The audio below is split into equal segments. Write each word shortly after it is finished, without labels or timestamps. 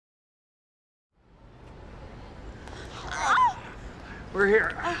We're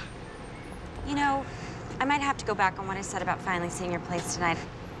here. You know, I might have to go back on what I said about finally seeing your place tonight.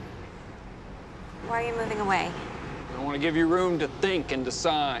 Why are you moving away? I want to give you room to think and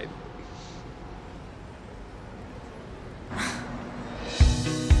decide.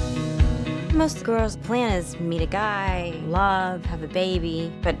 Most girls' plan is meet a guy, love, have a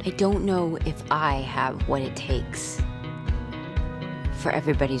baby, but I don't know if I have what it takes for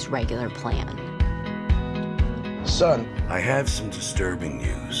everybody's regular plan. Son, I have some disturbing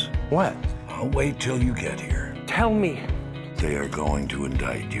news. What? I'll wait till you get here. Tell me. They are going to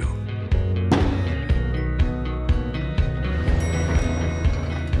indict you.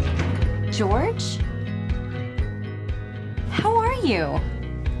 George? How are you?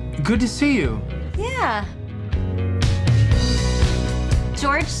 Good to see you. Yeah.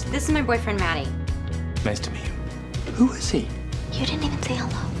 George, this is my boyfriend, Maddie. Nice to meet you. Who is he? you didn't even say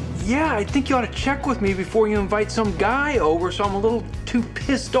hello. Yeah, I think you ought to check with me before you invite some guy over, so I'm a little too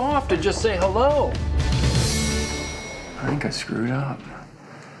pissed off to just say hello. I think I screwed up.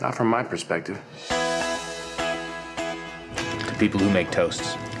 Not from my perspective. To people who make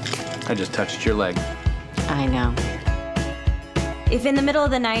toasts. I just touched your leg. I know. If in the middle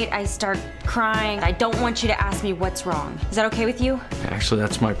of the night I start crying, I don't want you to ask me what's wrong. Is that okay with you? Actually,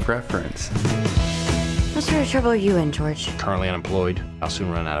 that's my preference. What sort of trouble are you in, George? Currently unemployed. I'll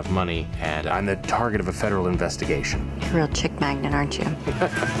soon run out of money, and I'm the target of a federal investigation. You're a real chick magnet, aren't you?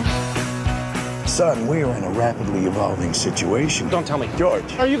 Son, we are in a rapidly evolving situation. Don't tell me.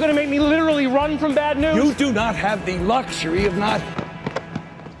 George. Are you gonna make me literally run from bad news? You do not have the luxury of not...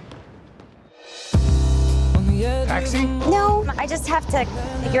 Taxi? No, I just have to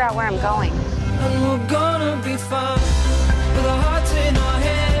figure out where I'm going. And we're gonna be fine with our hearts in our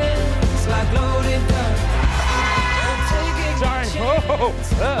hands like loaded guns. Sorry.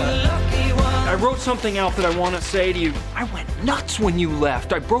 I wrote something out that I want to say to you. I went nuts when you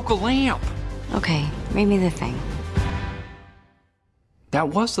left. I broke a lamp. Okay, read me the thing. That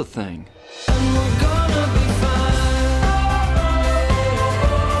was the thing. And we're gonna